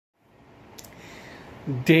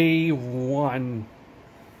Day one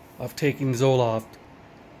of taking Zoloft.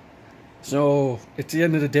 So it's the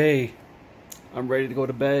end of the day. I'm ready to go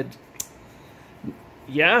to bed.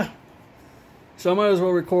 Yeah? So I might as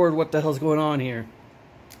well record what the hell's going on here.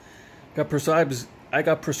 I got prescribed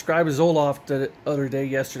Zoloft the other day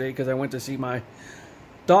yesterday because I went to see my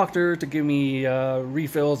doctor to give me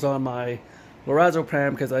refills on my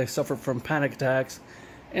lorazepam because I suffer from panic attacks.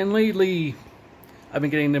 And lately, I've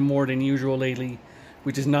been getting them more than usual lately,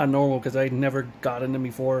 which is not normal because I never gotten them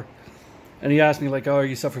before. And he asked me, like, oh, are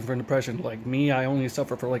you suffering from depression? Like me, I only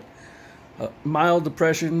suffer from like mild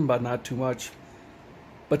depression, but not too much.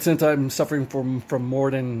 But since I'm suffering from more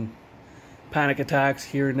than panic attacks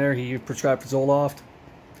here and there, he prescribed Zoloft.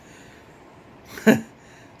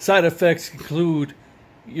 Side effects include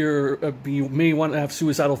you may want to have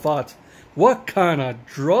suicidal thoughts. What kind of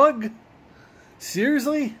drug?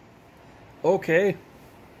 Seriously? Okay.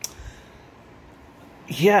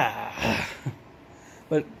 Yeah.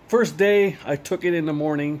 But first day, I took it in the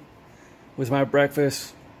morning with my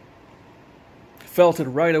breakfast. Felt it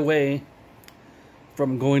right away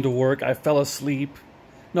from going to work. I fell asleep.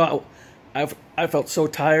 No, I felt so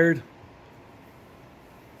tired.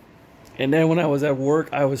 And then when I was at work,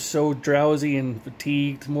 I was so drowsy and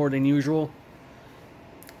fatigued more than usual.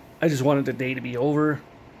 I just wanted the day to be over.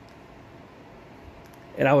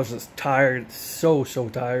 And I was just tired, so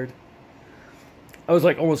tired. I was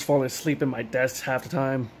like almost falling asleep in my desk half the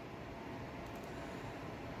time.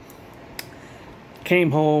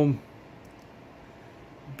 Came home,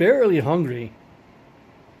 barely hungry.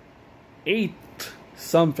 Ate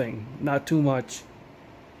something, not too much.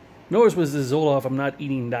 Notice with the Zoloft, I'm not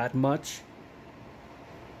eating that much,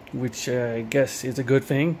 which I guess is a good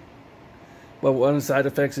thing. But one of the side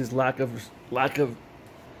effects is lack of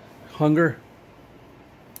hunger.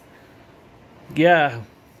 Yeah.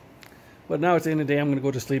 But now it's the end of the day, I'm going to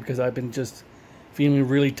go to sleep because I've been just feeling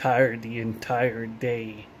really tired the entire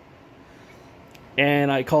day. And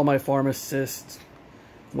I called my pharmacist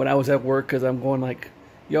when I was at work because I'm going like,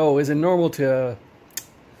 yo, is it normal to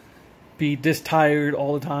be this tired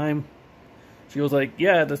all the time? She was like,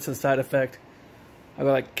 yeah, that's a side effect. I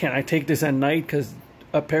was like, can I take this at night? Because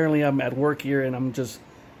apparently I'm at work here and I'm just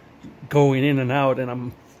going in and out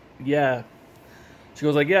and yeah. She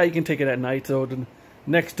goes like, yeah, you can take it at night. So the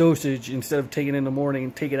next dosage, instead of taking it in the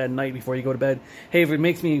morning, take it at night before you go to bed. Hey, if it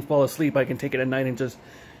makes me fall asleep, I can take it at night and just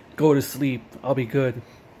go to sleep. I'll be good.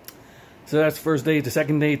 So that's the first day. The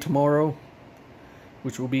second day tomorrow,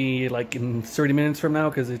 which will be like in 30 minutes from now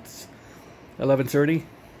because it's 11:30.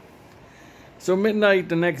 So midnight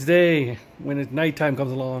the next day, when it's nighttime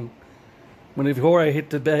comes along, before I go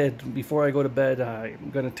to bed,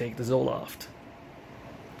 I'm going to take the Zoloft.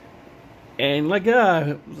 And like,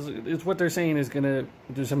 yeah, it's what they're saying is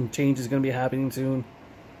there's some changes going to be happening soon.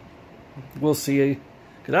 We'll see.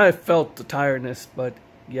 Because I felt the tiredness, but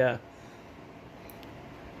yeah.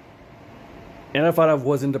 And I thought I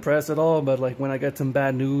wasn't depressed at all, but like when I get some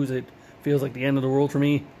bad news, it feels like the end of the world for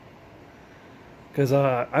me. Because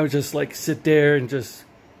I would just like sit there and just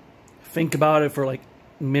think about it for like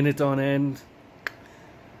minutes on end.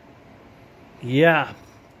 Yeah.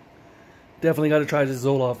 Definitely got to try this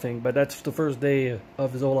Zoloft thing, but that's the first day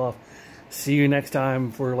of Zoloft. See you next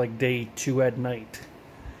time for like day 2 at night.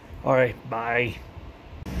 Alright, bye.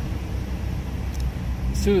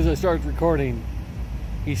 As soon as I start recording,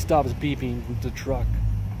 he stops beeping with the truck.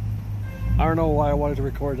 I don't know why I wanted to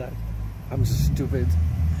record that. I'm just stupid.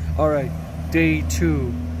 Alright, day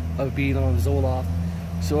 2 of being on Zoloft.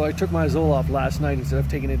 So I took my Zoloft last night instead of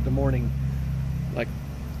taking it in the morning. Like,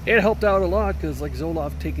 it helped out a lot because like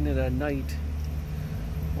Zoloft taking it at night.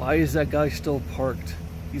 Why is that guy still parked?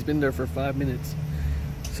 He's been there for 5 minutes.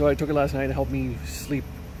 So I took it last night to help me sleep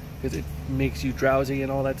because it makes you drowsy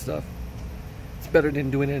and all that stuff. It's better than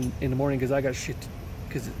doing it in the morning because I got shit.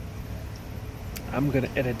 Because I'm going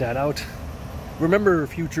to edit that out. Remember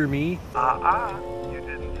future me? You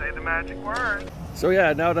didn't say the magic word. So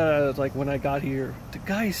yeah, now that like when I got here, the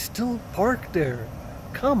guy's still parked there.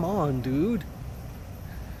 Come on, dude.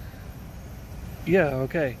 Yeah,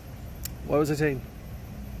 okay. What was I saying?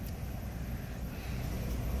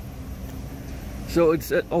 So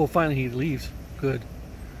it's... oh, finally he leaves. Good.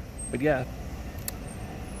 But yeah.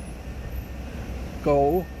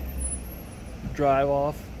 Go. Drive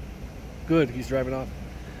off. Good, he's driving off.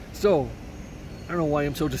 So, I don't know why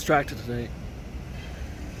I'm so distracted today.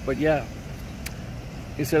 But yeah.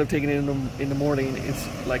 Instead of taking it in the morning,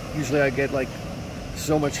 it's like... usually I get like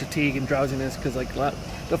so much fatigue and drowsiness because like...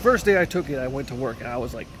 the first day I took it, I went to work and I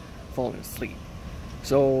was like falling asleep.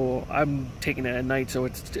 So I'm taking it at night, so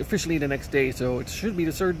it's officially the next day. So it should be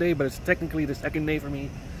the third day, but it's technically the second day for me.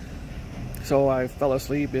 So I fell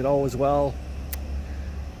asleep, it all was well.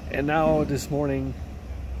 And now this morning,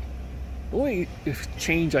 the only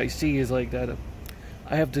change I see is like that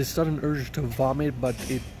I have this sudden urge to vomit, but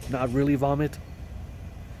it's not really vomit.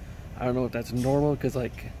 I don't know if that's normal, because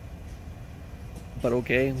like, but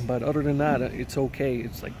okay. But other than that, it's okay.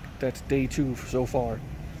 It's like, that's day 2 so far.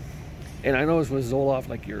 And I noticed with Zoloft,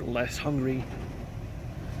 like, you're less hungry.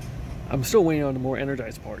 I'm still waiting on the more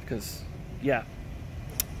energized part, because, yeah.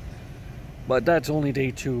 But that's only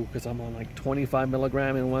day 2, because I'm on like 25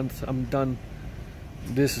 milligram, and once I'm done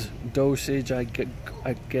this dosage, I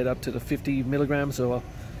get up to the 50 milligrams, so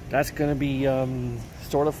that's gonna be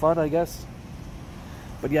sort of fun, I guess.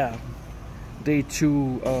 But yeah, day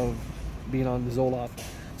 2 of being on the Zoloft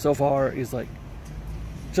so far is like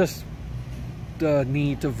just the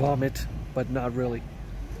need to vomit, but not really.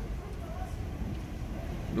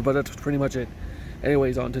 But that's pretty much it.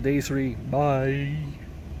 Anyways, on to day 3. Bye.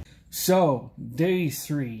 So, day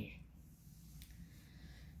 3.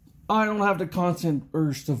 I don't have the constant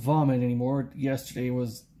urge to vomit anymore. Yesterday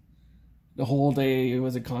was the whole day, it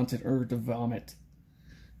was a constant urge to vomit.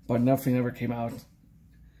 But nothing ever came out,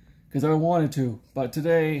 because I wanted to. But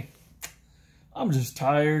today, I'm just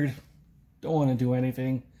tired. Don't want to do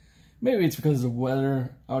anything. Maybe it's because the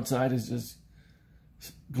weather outside is just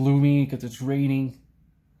gloomy, because it's raining.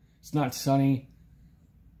 It's not sunny.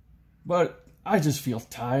 But I just feel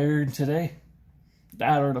tired today.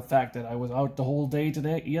 That, or the fact that I was out the whole day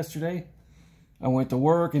yesterday. I went to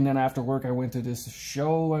work, and then after work I went to this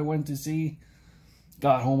show I went to see.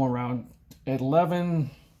 Got home around 11.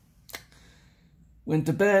 Went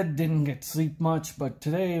to bed, didn't get to sleep much, but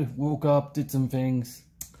today woke up, did some things.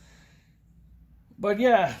 But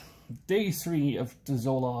yeah, day 3 of the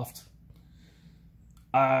Zoloft.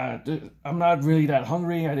 I'm not really that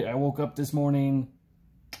hungry. I woke up this morning,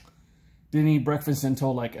 didn't eat breakfast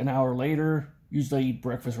until like an hour later. Usually I eat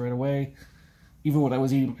breakfast right away. Even when I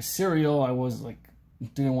was eating my cereal, I was like,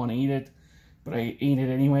 didn't want to eat it, but I ate it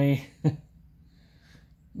anyway.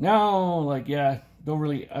 Now, like, yeah, don't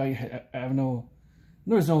really, I have no,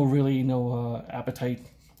 there's no really no appetite.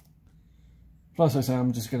 Plus I said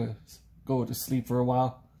I'm just gonna go to sleep for a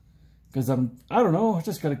while, because I don't know, I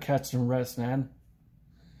just gotta catch some rest, man.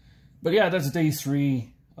 But yeah, that's day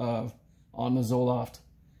 3 on the Zoloft.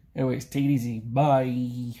 Anyways, take it easy.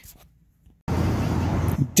 Bye.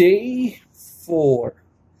 Day 4.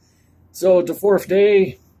 So the 4th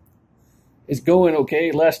day is going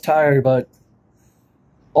okay, less tired, but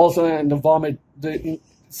also the vomit, the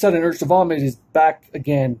sudden urge to vomit is back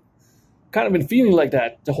again. Kind of been feeling like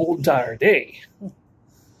that the whole entire day.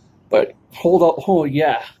 But hold up, oh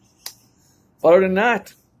yeah. Other than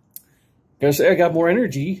that, gotta say I got more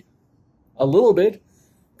energy, a little bit,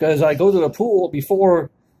 because I go to the pool.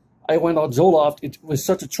 Before I went on Zoloft, it was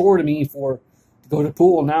such a chore to me to go to the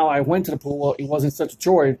pool. Now I went to the pool, it wasn't such a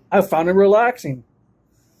chore. I found it relaxing.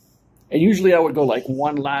 And usually I would go like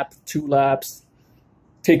 1 lap, 2 laps,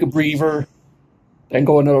 take a breather, then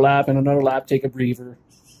go another lap, and another lap, take a breather.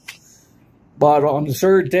 But on the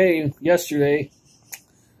 3rd day, yesterday,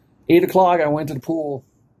 8 o'clock, I went to the pool.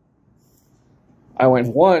 I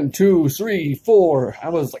went 1, 2, 3, 4. I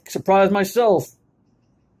was like surprised myself.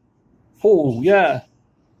 Oh yeah.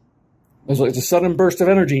 It was like a sudden burst of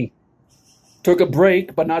energy. Took a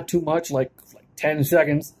break, but not too much, like 10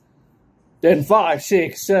 seconds. Then 5,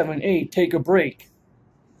 6, 7, 8, take a break.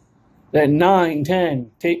 Then 9,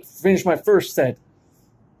 10, finish my first set.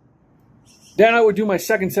 Then I would do my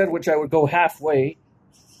second set, which I would go halfway.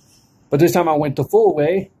 But this time I went the full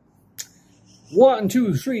way. 1,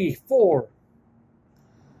 2, 3, 4.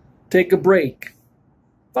 Take a break.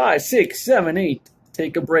 5, 6, 7, 8.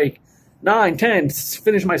 Take a break. 9, 10.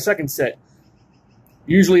 Finish my second set.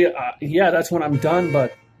 Usually, yeah, that's when I'm done.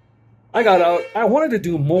 But I got out. I wanted to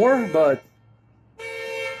do more, but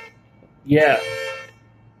yeah.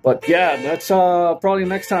 But yeah, that's probably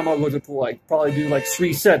next time I'll go to the pool. I probably do like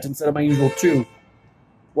 3 sets instead of my usual 2.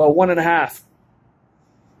 Well, 1.5.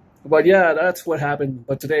 But yeah, that's what happened.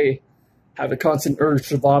 But today, I have a constant urge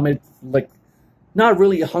to vomit. Like, not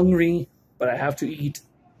really hungry, but I have to eat.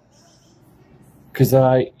 Because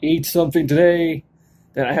I ate something today.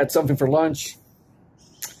 Then I had something for lunch.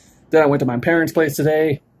 Then I went to my parents' place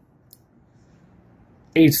today.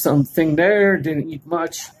 Ate something there. Didn't eat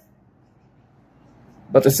much.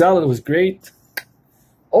 But the salad was great.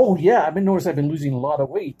 Oh yeah, I've been noticing I've been losing a lot of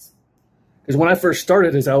weight. Because when I first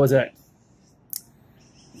started this, I was at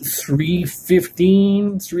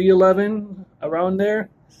 315, 311, around there.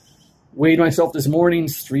 Weighed myself this morning,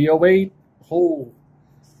 308. Oh,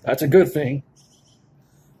 That's a good thing.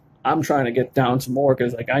 I'm trying to get down some more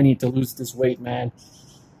because, like, I need to lose this weight, man.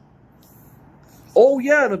 Oh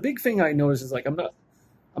yeah, the big thing I noticed is like I'm not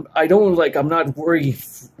worried.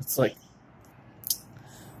 It's like,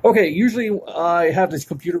 okay, usually I have these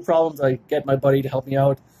computer problems. I get my buddy to help me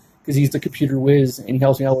out because he's the computer whiz and he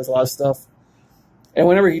helps me out with a lot of stuff. And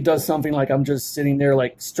whenever he does something, like I'm just sitting there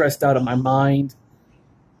like stressed out of my mind.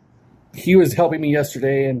 He was helping me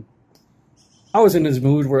yesterday and I was in this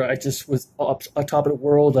mood where I just was up on top of the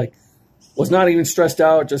world, like was not even stressed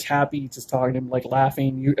out, just happy, just talking to him, like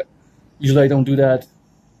laughing. Usually I don't do that.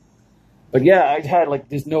 But yeah, I had like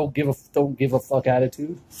this don't give a fuck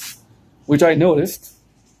attitude, which I noticed.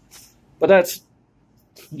 But that's,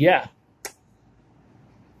 yeah.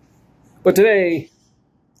 But today,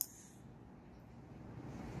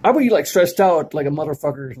 I've been like stressed out like a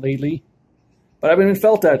motherfucker lately. But I haven't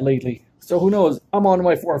felt that lately. So who knows? I'm on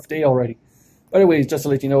my 4th day already. But anyways, just to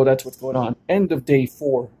let you know, that's what's going on. End of day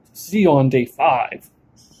 4. See you on day 5.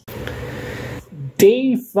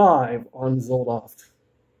 Day 5 on Zoloft.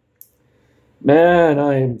 Man,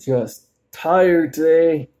 I am just tired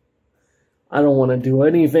today. I don't want to do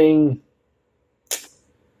anything.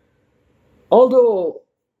 Although,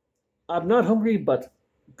 I'm not hungry, but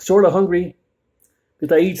sort of hungry.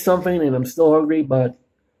 Because I eat something and I'm still hungry, but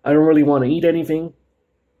I don't really want to eat anything.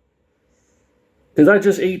 Because I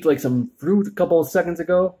just ate like some fruit a couple of seconds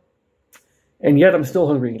ago. And yet I'm still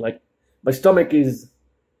hungry. Like, my stomach is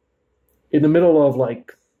in the middle of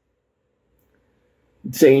like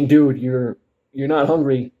saying, dude, you're not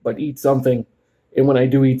hungry, but eat something. And when I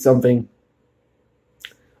do eat something,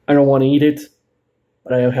 I don't want to eat it,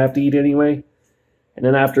 but I have to eat anyway. And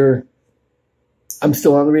then after, I'm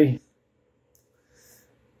still hungry.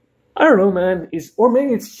 I don't know, man. Or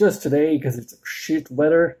maybe it's just today because it's shit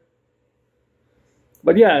weather.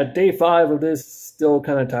 But yeah, day 5 of this, still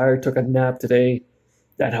kind of tired. Took a nap today.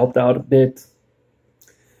 That helped out a bit.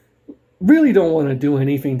 Really don't want to do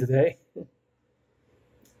anything today.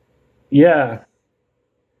 Yeah.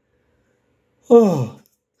 Oh,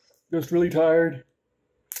 just really tired.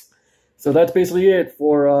 So that's basically it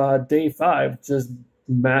for day 5. Just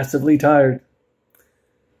massively tired.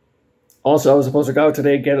 Also, I was supposed to go out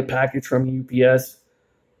today, get a package from UPS.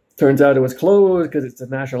 Turns out it was closed because it's a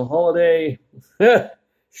national holiday.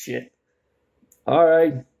 Shit.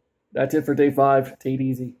 Alright. That's it for day 5. Take it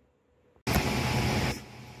easy.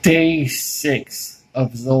 Day 6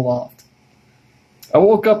 of Zoloft. I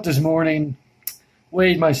woke up this morning,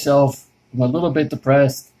 weighed myself. I'm a little bit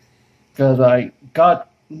depressed because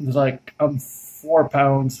I'm 4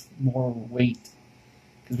 pounds more weight.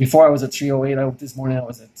 Because before I was at 308, this morning I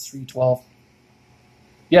was at 312.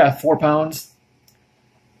 Yeah, 4 pounds.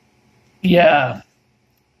 Yeah.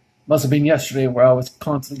 Must have been yesterday where I was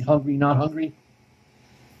constantly hungry, not hungry.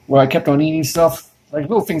 Where I kept on eating stuff. Like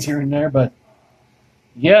little things here and there, but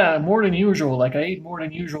yeah, more than usual. Like I ate more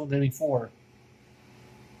than usual than before.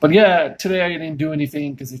 But yeah, today I didn't do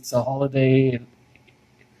anything because it's a holiday and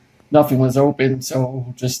nothing was open,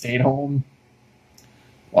 so just stayed home.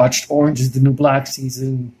 Watched Orange is the New Black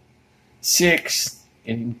season 6,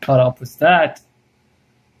 getting caught up with that.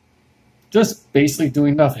 Just basically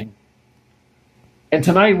doing nothing. And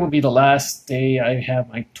tonight will be the last day I have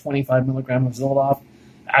my 25 milligram of Zoloft.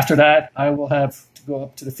 After that, I will have to go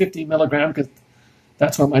up to the 50 milligram because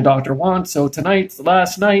that's what my doctor wants. So tonight's the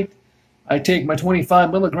last night. I take my 25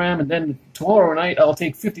 milligram, and then tomorrow night I'll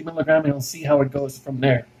take 50 milligram, and I'll see how it goes from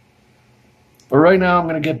there. But right now, I'm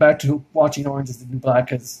going to get back to watching Orange is the New Black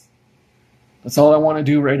because that's all I want to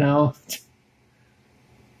do right now.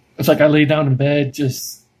 It's like I lay down in bed,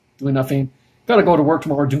 just doing nothing. Got to go to work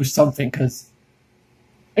tomorrow, do something, because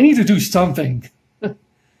I need to do something.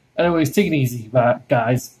 Anyways, take it easy,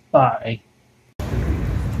 guys. Bye.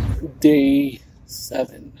 Day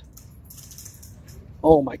 7.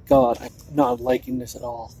 Oh my god, I'm not liking this at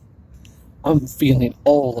all. I'm feeling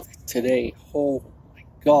all of it today. Oh my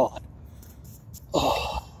god.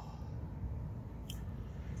 Oh.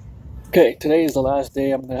 Okay, today is the last day.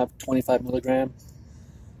 I'm going to have 25 milligram.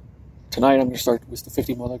 Tonight I'm going to start with the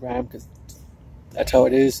 50 milligram because that's how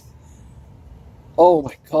it is. Oh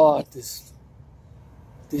my god, this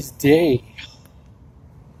day.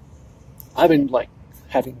 I've been like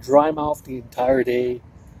having dry mouth the entire day.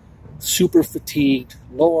 Super fatigued,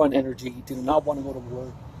 low on energy, did not want to go to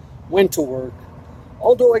work, went to work.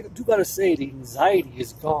 Although I do gotta say, the anxiety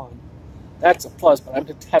is gone. That's a plus, but I'm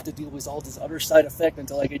going to have to deal with all this other side effect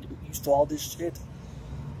until I get used to all this shit.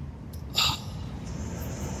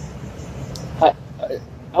 I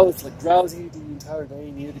was like drowsy the entire day,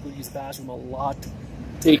 needed to go use the bathroom a lot,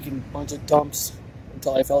 taking a bunch of dumps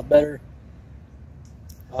until I felt better.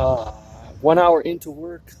 Uh, 1 hour into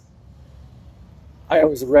work, I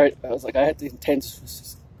was ready. I was like, I had the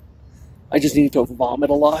intense. I just needed to vomit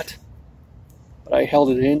a lot, but I held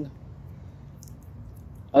it in.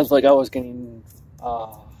 I was like, I was getting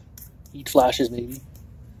heat flashes maybe,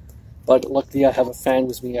 but luckily I have a fan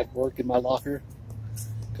with me at work in my locker.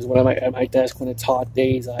 Because when I'm at my desk, when it's hot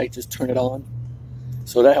days, I just turn it on.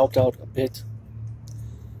 So that helped out a bit.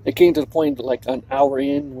 It came to the point like an hour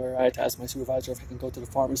in where I had to ask my supervisor if I can go to the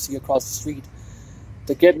pharmacy across the street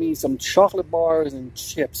to get me some chocolate bars and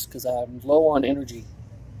chips because I'm low on energy.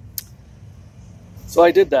 So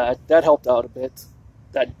I did that. That helped out a bit.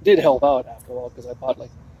 That did help out after all because I bought like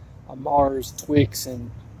a Mars, Twix, and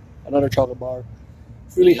another chocolate bar.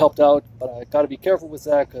 Really helped out, but I got to be careful with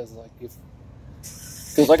that because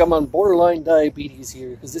like I'm on borderline diabetes here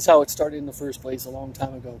because this is how it started in the first place a long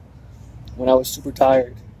time ago when I was super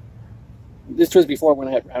tired. This was before when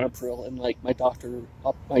I had Ranapril and like my doctor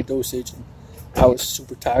upped my dosage and I was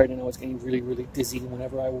super tired and I was getting really, really dizzy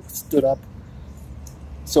whenever I stood up.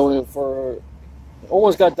 So I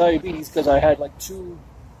almost got diabetes because I had like 2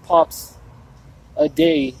 pops a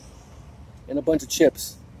day and a bunch of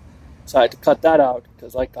chips. So I had to cut that out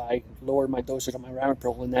because like I lowered my dosage on my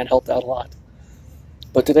Ranapril and that helped out a lot.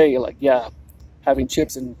 But today, like, yeah, having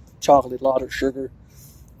chips and chocolate, a lot of sugar,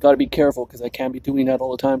 got to be careful because I can't be doing that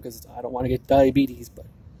all the time because I don't want to get diabetes. But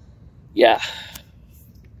yeah,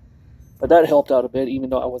 but that helped out a bit, even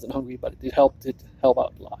though I wasn't hungry. But it help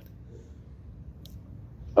out a lot.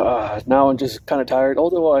 Now I'm just kind of tired.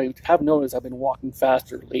 Although I have noticed I've been walking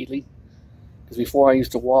faster lately because before I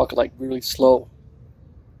used to walk like really slow.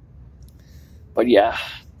 But yeah,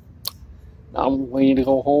 now I'm waiting to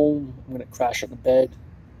go home. I'm gonna crash on the bed.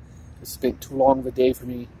 It's been too long of a day for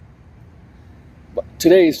me. But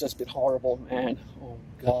today's just been horrible, man. Oh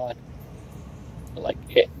God. Like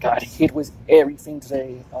it was everything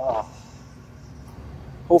today.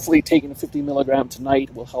 Hopefully taking a 50 milligram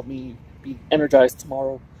tonight will help me be energized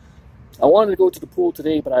tomorrow. I wanted to go to the pool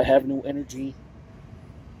today, but I have no energy.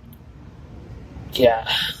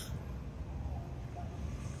 Yeah.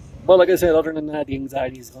 But like I said, other than that, the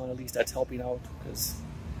anxiety is gone. At least that's helping out. Because,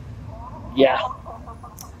 yeah.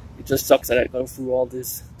 It just sucks that I go through all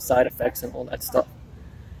this side effects and all that stuff.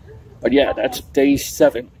 But yeah, that's day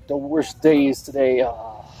 7. The worst day is today.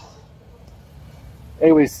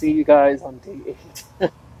 Anyway, see you guys on day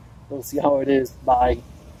 8. We'll see how it is. Bye.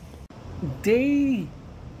 Day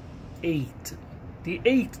 8. The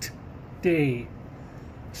 8th day.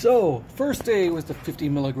 So, first day was the 50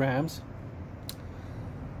 milligrams.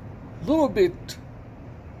 A little bit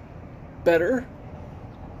better.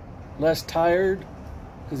 Less tired.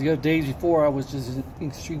 Because the other days before I was just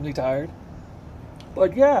extremely tired.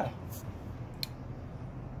 But yeah.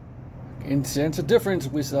 Can sense a difference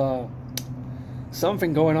with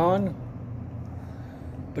something going on.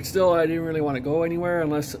 But still, I didn't really want to go anywhere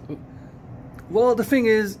unless... Well, the thing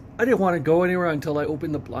is, I didn't want to go anywhere until I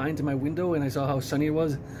opened the blinds in my window and I saw how sunny it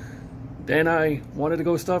was. Then I wanted to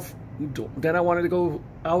go Then I wanted to go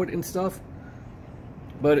out and stuff.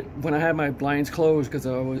 But when I had my blinds closed, because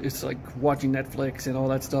it's like watching Netflix and all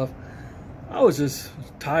that stuff, I was just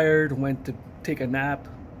tired, went to take a nap.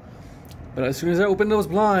 But as soon as I opened those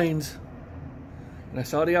blinds, and I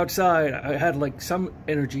saw the outside, I had like some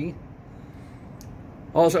energy.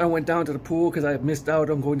 Also, I went down to the pool because I missed out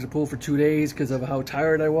on going to the pool for 2 days because of how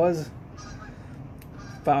tired I was.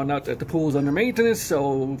 Found out that the pool's under maintenance,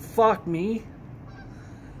 so fuck me.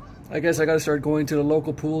 I guess I gotta start going to the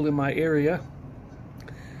local pool in my area.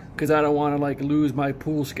 Because I don't want to like lose my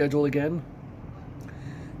pool schedule again.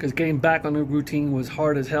 Because getting back on the routine was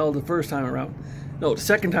hard as hell the first time around. No, the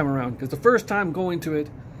second time around. Because the first time going to it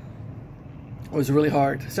was really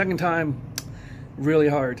hard. Second time, really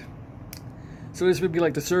hard. So this would be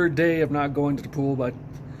like the 3rd day of not going to the pool. But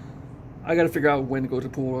I got to figure out when to go to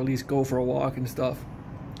the pool. Or at least go for a walk and stuff.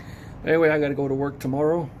 Anyway, I got to go to work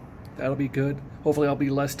tomorrow. That'll be good. Hopefully I'll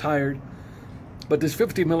be less tired. But this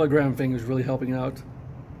 50 milligram thing is really helping out.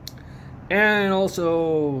 And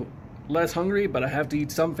also less hungry, but I have to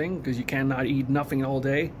eat something because you cannot eat nothing all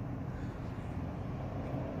day.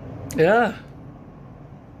 Yeah.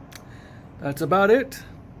 That's about it.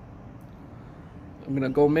 I'm gonna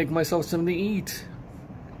go make myself something to eat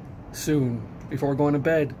soon before going to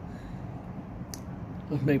bed.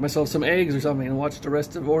 I'll make myself some eggs or something and watch the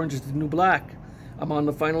rest of Orange is the New Black. I'm on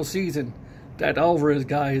the final season. That Alvarez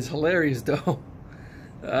guy is hilarious though.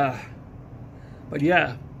 But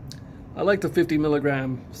yeah. I like the 50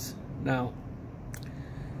 milligrams now.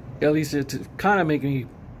 At least it's kind of making me...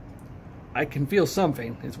 I can feel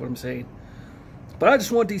something, is what I'm saying. But I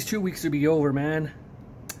just want these 2 weeks to be over, man.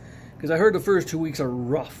 Because I heard the first 2 weeks are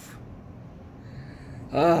rough.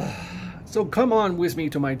 So come on with me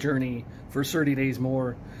to my journey for 30 days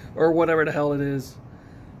more. Or whatever the hell it is.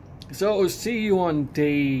 So see you on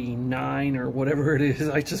day 9 or whatever it is.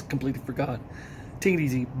 I just completely forgot. Take it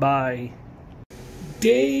easy. Bye.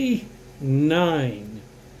 Day 9.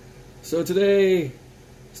 So today,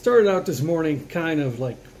 started out this morning kind of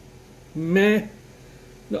like meh.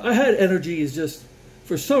 No, I had energy. It's just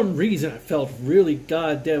for some reason I felt really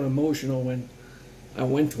goddamn emotional when I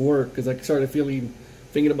went to work because I started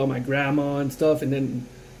thinking about my grandma and stuff, and then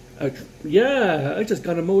I just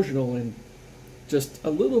got emotional and just a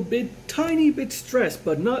little bit, tiny bit stressed,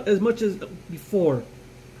 but not as much as before.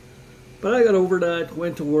 But I got over that,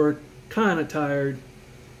 went to work, kind of tired,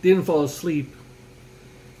 didn't fall asleep,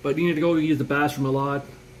 but needed to go use the bathroom a lot.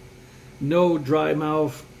 No dry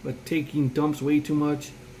mouth, but taking dumps way too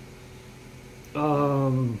much.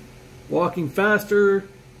 Walking faster,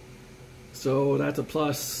 so that's a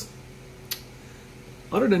plus.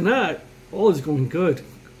 Other than that, all is going good.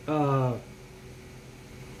 I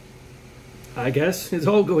guess it's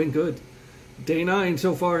all going good. Day 9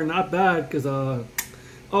 so far, not bad, because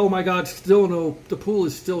oh my god, still no, the pool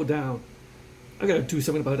is still down. I gotta do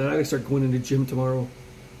something about that. I gotta start going to the gym tomorrow.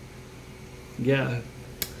 Yeah.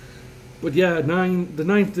 But yeah, the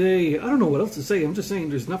 9th day, I don't know what else to say. I'm just saying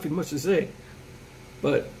there's nothing much to say.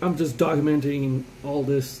 But I'm just documenting all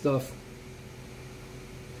this stuff.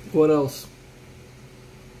 What else?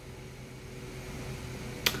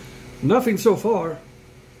 Nothing so far.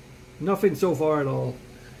 Nothing so far at all.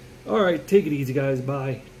 Alright, take it easy, guys.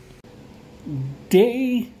 Bye.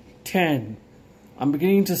 Day 10. I'm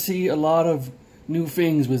beginning to see a lot of new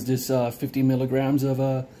things with this 50 milligrams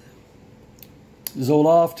of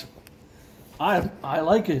Zoloft. I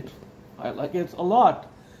like it. I like it a lot.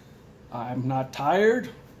 I'm not tired.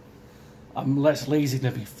 I'm less lazy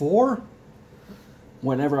than before.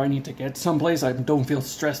 Whenever I need to get someplace, I don't feel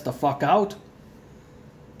stressed the fuck out.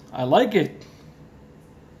 I like it.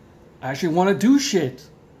 I actually want to do shit.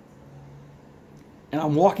 And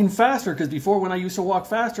I'm walking faster, because before, when I used to walk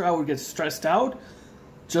faster, I would get stressed out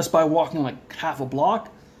just by walking like half a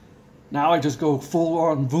block. Now I just go full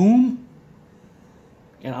on boom,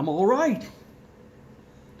 and I'm all right.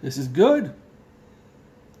 This is good.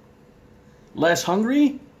 Less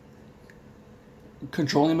hungry.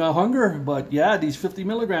 Controlling my hunger. But yeah, these 50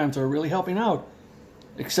 milligrams are really helping out.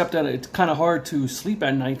 Except that it's kind of hard to sleep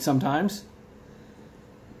at night sometimes.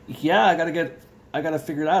 Yeah, I gotta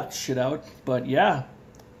figure that shit out. But yeah,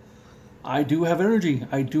 I do have energy.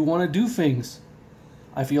 I do want to do things.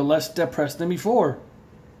 I feel less depressed than before.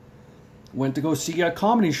 Went to go see a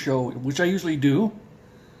comedy show, which I usually do.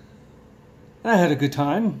 I had a good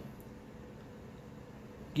time.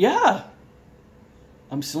 Yeah.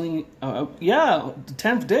 I'm still, yeah, the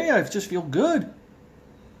 10th day, I just feel good.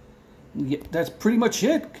 Yeah, that's pretty much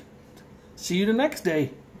it. See you the next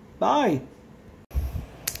day. Bye.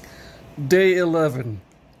 Day 11.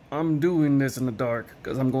 I'm doing this in the dark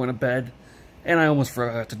because I'm going to bed, and I almost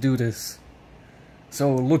forgot to do this.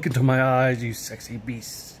 So look into my eyes, you sexy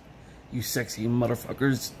beasts. You sexy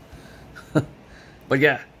motherfuckers. But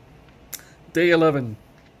yeah. Day 11.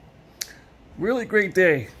 Really great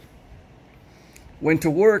day. Went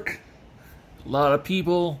to work. A lot of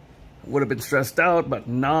people. Would have been stressed out, but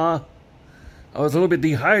nah. I was a little bit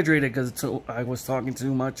dehydrated because I was talking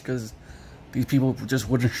too much because these people just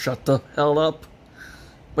wouldn't shut the hell up.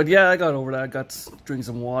 But yeah, I got over that. I got to drink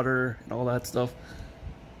some water and all that stuff.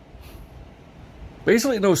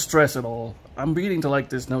 Basically no stress at all. I'm beginning to like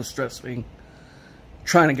this no stress thing.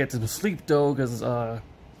 Trying to get some sleep though, because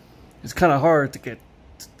it's kind of hard to get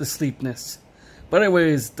the sleepness. But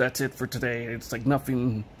anyways, that's it for today. It's like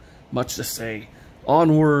nothing much to say.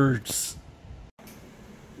 Onwards.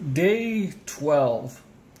 Day 12.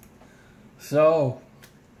 So,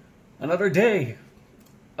 another day.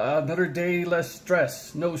 Another day less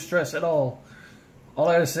stress. No stress at all. All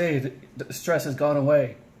I gotta say, the stress has gone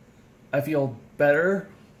away. I feel better.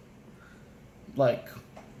 Like,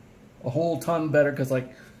 a whole ton better. Because,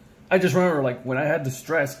 like, I just remember, like, when I had the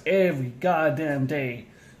stress every goddamn day,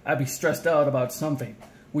 I'd be stressed out about something.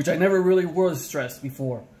 Which I never really was stressed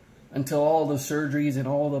before. Until all the surgeries and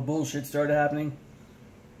all the bullshit started happening.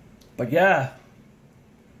 But yeah,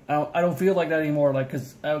 I don't feel like that anymore. Like,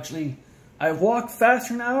 cause I walk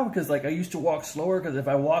faster now because like I used to walk slower because if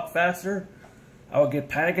I walk faster, I would get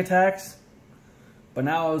panic attacks. But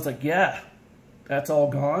now I was like, yeah, that's all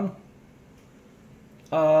gone.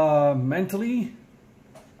 Mentally,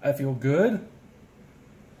 I feel good.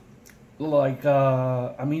 Like,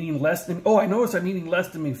 I'm eating less than, I noticed I'm eating less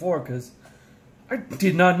than before because I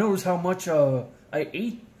did not notice how much I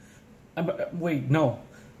ate Wait, no.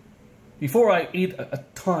 Before I ate a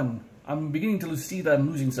ton, I'm beginning to see that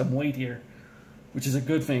I'm losing some weight here, which is a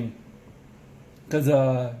good thing.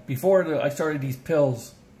 Because before I started these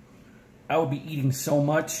pills, I would be eating so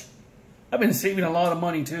much. I've been saving a lot of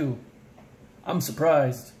money too. I'm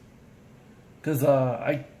surprised. Because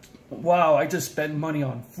I just spend money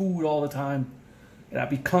on food all the time. And I'd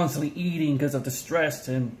be constantly eating because of the stress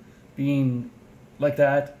and being like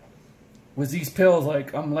that. With these pills,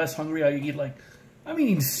 like, I'm less hungry. I'm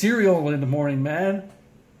eating cereal in the morning, man.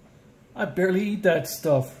 I barely eat that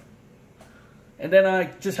stuff. And then I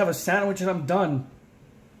just have a sandwich and I'm done.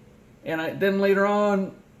 And then later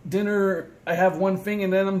on, dinner, I have one thing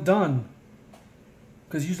and then I'm done.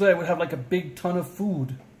 Because usually I would have like a big ton of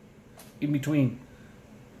food in between.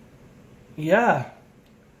 Yeah.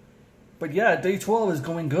 But yeah, day 12 is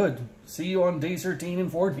going good. See you on day 13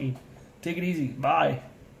 and 14. Take it easy. Bye.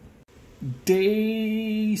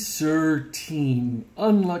 Day 13.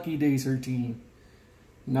 Unlucky day 13.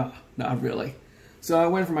 No, not really. So I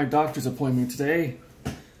went for my doctor's appointment today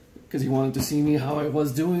because he wanted to see me how I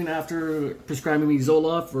was doing after prescribing me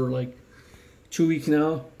Zoloft for like 2 weeks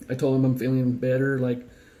now. I told him I'm feeling better, like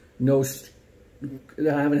I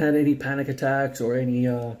haven't had any panic attacks or any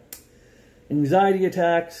anxiety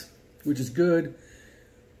attacks, which is good.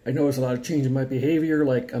 I noticed a lot of change in my behavior,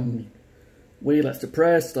 like I'm way less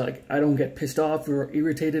depressed, like I don't get pissed off or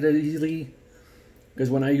irritated as easily.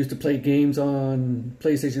 Because when I used to play games on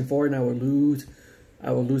PlayStation 4 and I would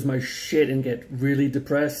lose my shit and get really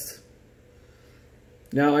depressed.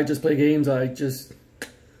 Now I just play games,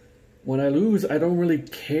 when I lose, I don't really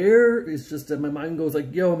care. It's just that my mind goes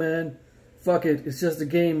like, yo man, fuck it, it's just a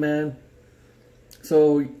game, man.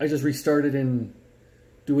 So I just restart it and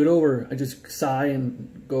do it over. I just sigh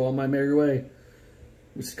and go on my merry way,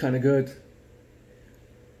 which is kind of good.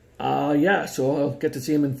 Yeah, so I'll get to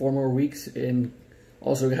see him in 4 more weeks, and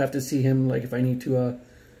also have to see him like if I need to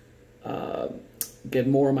get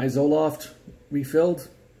more of my Zoloft refilled,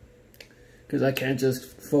 because I can't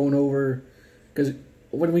just phone over. Because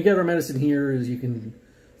when we get our medicine here, is you can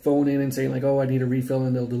phone in and say like, oh, I need a refill,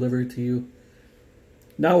 and they'll deliver it to you.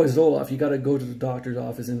 Now with Zoloft, you got to go to the doctor's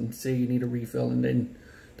office and say you need a refill, and then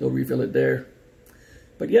they'll refill it there.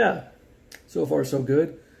 But yeah, so far so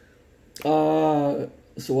good.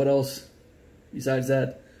 So what else besides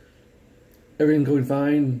that? Everything going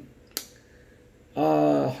fine.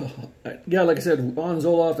 Yeah, like I said, on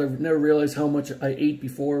Zoloft, I've never realized how much I ate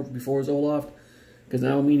before Zoloft, because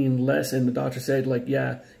now I'm eating less, and the doctor said like,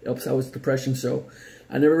 yeah, it helps out with depression. So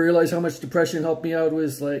I never realized how much depression helped me out.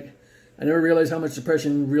 I never realized how much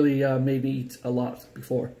depression really made me eat a lot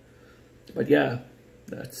before. But yeah,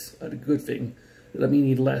 that's a good thing. Let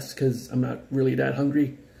me eat less because I'm not really that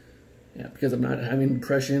hungry. Yeah, because I'm not having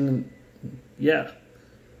depression. Yeah.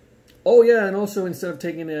 Oh yeah, and also instead of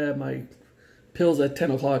taking my pills at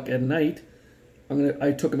 10 o'clock at night,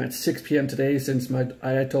 I took them at 6 p.m. today, since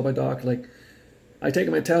I told my doc, like, I take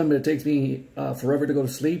them at 10, but it takes me forever to go to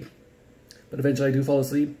sleep. But eventually I do fall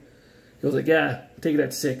asleep. He was like, yeah, take it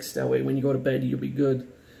at 6. That way when you go to bed, you'll be good.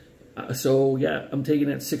 So yeah, I'm taking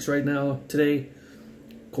it at 6 right now today.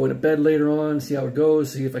 Going to bed later on, see how it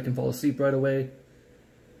goes, see if I can fall asleep right away.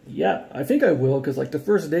 Yeah, I think I will, because like the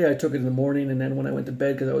first day I took it in the morning, and then when I went to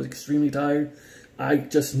bed because I was extremely tired, I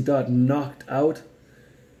just got knocked out.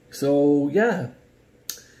 So yeah,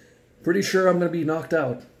 pretty sure I'm going to be knocked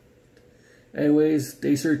out. Anyways,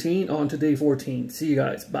 day 13, on to day 14. See you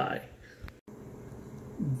guys, bye.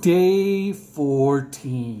 Day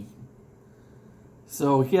 14.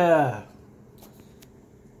 So yeah,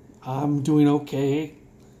 I'm doing okay.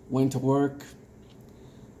 Went to work.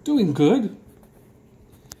 Doing good.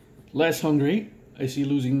 Less hungry. I see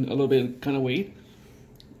losing a little bit kind of weight.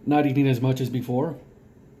 Not eating as much as before.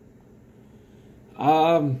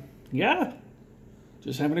 Yeah.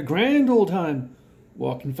 Just having a grand old time.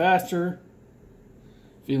 Walking faster.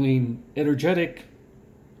 Feeling energetic.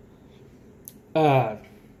 Yeah.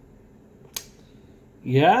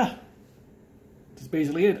 That's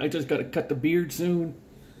basically it. I just got to cut the beard soon.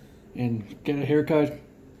 And get a haircut.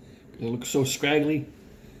 It looks so scraggly.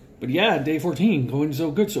 But yeah, day 14, going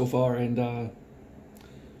so good so far, and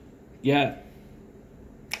yeah.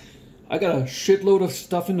 I got a shitload of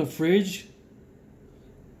stuff in the fridge,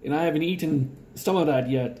 and I haven't eaten some of that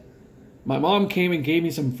yet. My mom came and gave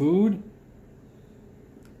me some food,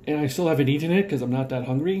 and I still haven't eaten it because I'm not that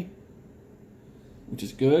hungry, which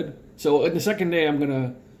is good. So on the second day, I'm going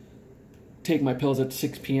to take my pills at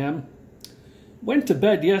 6 p.m. Went to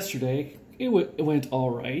bed yesterday. It went all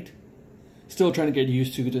right. Still trying to get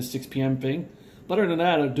used to the 6 p.m. thing. But other than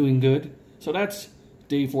that, I'm doing good. So that's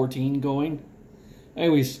day 14 going.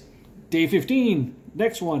 Anyways, Day 15.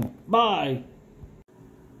 Next one. Bye.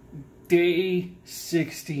 Day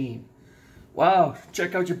 16. Wow,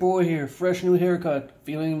 check out your boy here. Fresh new haircut.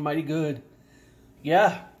 Feeling mighty good.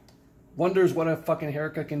 Yeah. Wonders what a fucking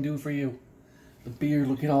haircut can do for you. The beard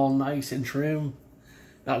looking all nice and trim.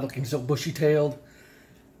 Not looking so bushy-tailed.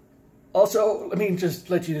 Also, let me just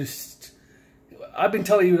let you just... I've been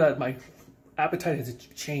telling you that my appetite has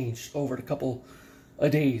changed over a couple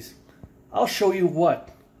of days. I'll show you what.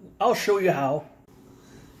 I'll show you how.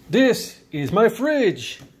 This is my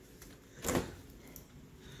fridge.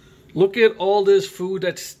 Look at all this food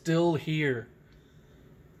that's still here.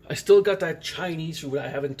 I still got that Chinese food I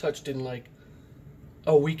haven't touched in like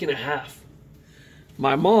a week and a half.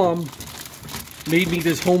 My mom made me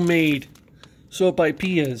this homemade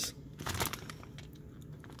sopapillas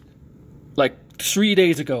like 3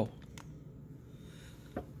 days ago.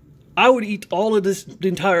 I would eat all of this, the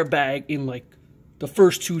entire bag in like the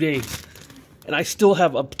first 2 days. And I still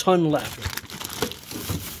have a ton left.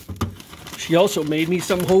 She also made me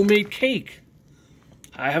some homemade cake.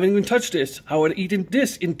 I haven't even touched this. I would have eaten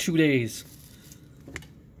this in 2 days.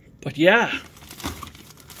 But yeah.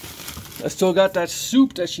 I still got that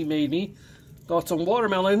soup that she made me. Got some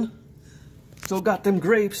watermelon. Still got them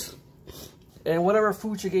grapes. And whatever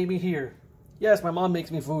food she gave me here. Yes, my mom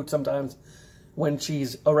makes me food sometimes when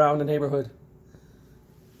she's around the neighborhood.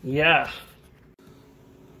 Yeah.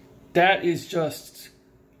 That is just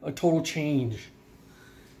a total change.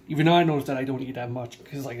 Even though I noticed that I don't eat that much.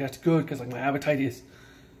 Because like that's good. Because like my appetite is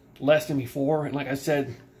less than before. And like I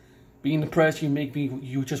said, being depressed,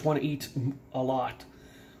 you just want to eat a lot.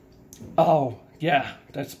 Oh, yeah.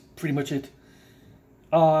 That's pretty much it.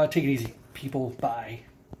 Take it easy, people. Bye.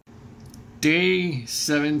 Day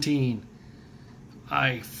 17.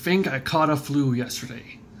 I think I caught a flu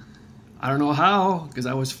yesterday. I don't know how, because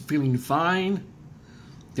I was feeling fine.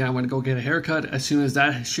 Then I went to go get a haircut. As soon as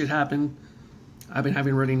that shit happened, I've been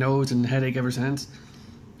having runny nose and headache ever since.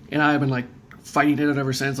 And I've been like fighting it out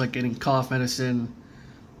ever since, like getting cough medicine.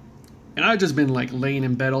 And I've just been like laying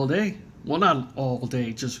in bed all day. Well, not all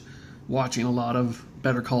day, just watching a lot of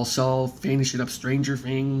Better Call Saul, finishing up Stranger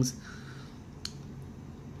Things.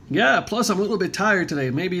 Yeah, plus I'm a little bit tired today.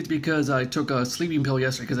 Maybe it's because I took a sleeping pill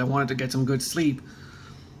yesterday because I wanted to get some good sleep.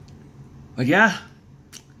 But yeah,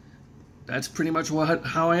 that's pretty much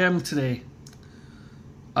how I am today.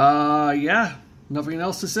 Yeah, nothing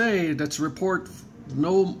else to say. That's a report.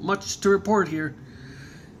 No much to report here.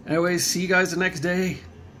 Anyways, see you guys the next day.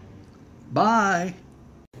 Bye.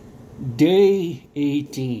 Day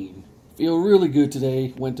 18. Feel really good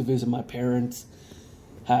today. Went to visit my parents.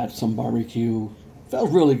 Had some barbecue.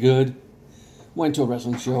 Felt really good. Went to a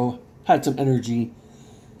wrestling show. Had some energy.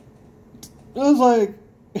 It was like,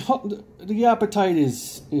 the appetite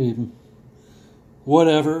is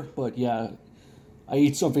whatever. But yeah, I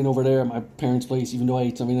ate something over there at my parents' place, even though I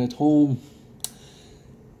ate something at home.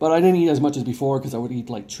 But I didn't eat as much as before because I would eat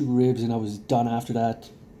like 2 ribs and I was done after that.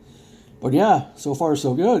 But yeah, so far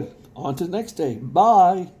so good. On to the next day.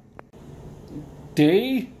 Bye.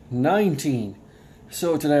 Day 19.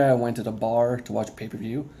 So today I went to the bar to watch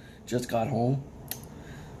pay-per-view. Just got home.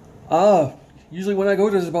 Usually when I go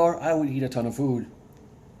to this bar, I would eat a ton of food.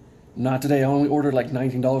 Not today. I only ordered like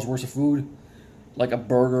 $19 worth of food. Like a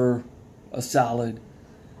burger, a salad,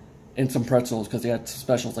 and some pretzels. Because they had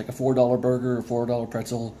specials like a $4 burger, a $4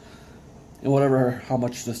 pretzel, and whatever, how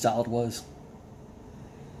much the salad was.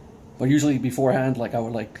 But usually beforehand, like I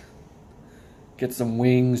would like get some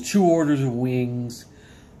wings, 2 orders of wings,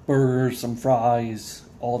 burgers, some fries,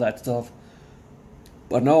 all that stuff.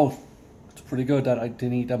 But no, it's pretty good that I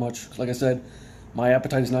didn't eat that much. Like I said, my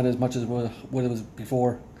appetite is not as much as what it was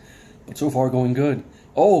before. But so far going good.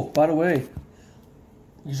 Oh, by the way,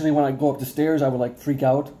 usually when I go up the stairs, I would like freak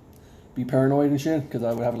out, be paranoid and shit, because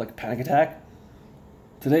I would have like a panic attack.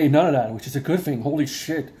 Today, none of that, which is a good thing. Holy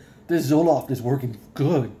shit, this Zoloft is working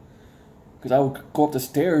good. Because I would go up the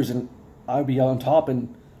stairs and I'd be on top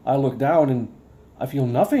and I look down and I feel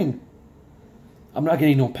nothing. I'm not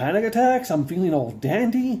getting no panic attacks. I'm feeling all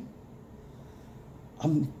dandy.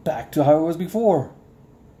 I'm back to how I was before.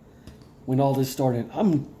 When all this started.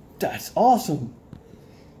 That's awesome.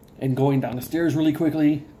 And going down the stairs really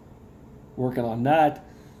quickly. Working on that.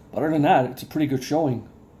 Other than that, it's a pretty good showing.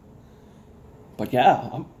 But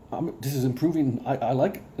yeah, this is improving. I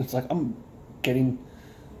like it. It's like I'm getting...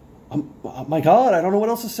 oh my God, I don't know what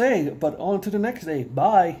else to say. But on to the next day.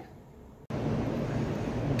 Bye.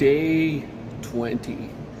 Day 20.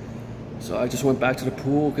 So I just went back to the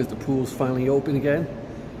pool because the pool's finally open again.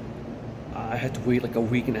 I had to wait like a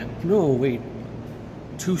week and a half. No, wait.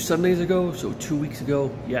 2 Sundays ago? So 2 weeks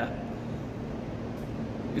ago? Yeah.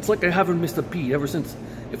 It's like I haven't missed a beat ever since.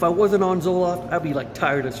 If I wasn't on Zoloft, I'd be like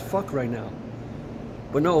tired as fuck right now.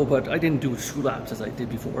 But no, but I didn't do 2 laps as I did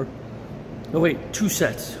before. No wait, 2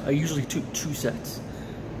 sets. I usually do 2 sets.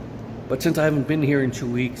 But since I haven't been here in 2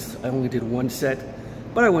 weeks, I only did 1 set.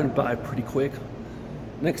 But I went by pretty quick.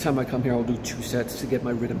 Next time I come here, I'll do 2 sets to get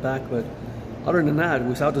my rhythm back. But other than that,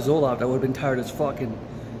 without the Zoloft, I would have been tired as fuck and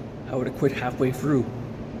I would have quit halfway through.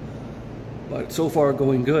 But so far,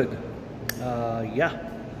 going good. Yeah.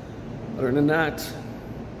 Other than that,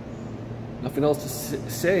 nothing else to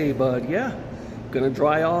say, but yeah. Gonna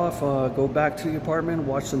dry off, go back to the apartment,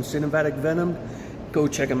 watch some Cinematic Venom. Go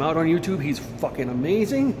check him out on YouTube. He's fucking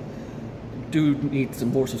amazing. Dude needs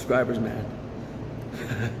some more subscribers, man.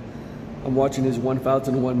 I'm watching his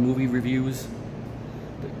 1001 movie reviews.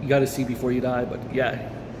 You gotta see before you die, but yeah,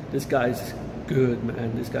 this guy's good,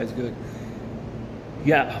 man. This guy's good.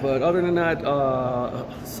 Yeah, but other than that,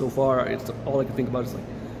 so far, it's all I can think about is like,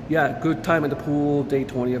 yeah, good time at the pool, day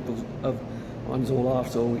 20 of on Zoloft.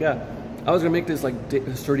 So yeah, I was gonna make this like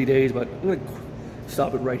 30 days, but I'm gonna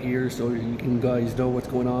stop it right here so you can guys know what's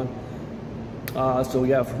going on. So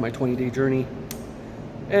yeah, for my 20-day journey,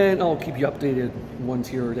 and I'll keep you updated once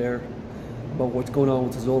here or there about what's going on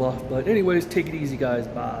with the Zoloft. But anyways, take it easy, guys.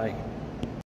 Bye.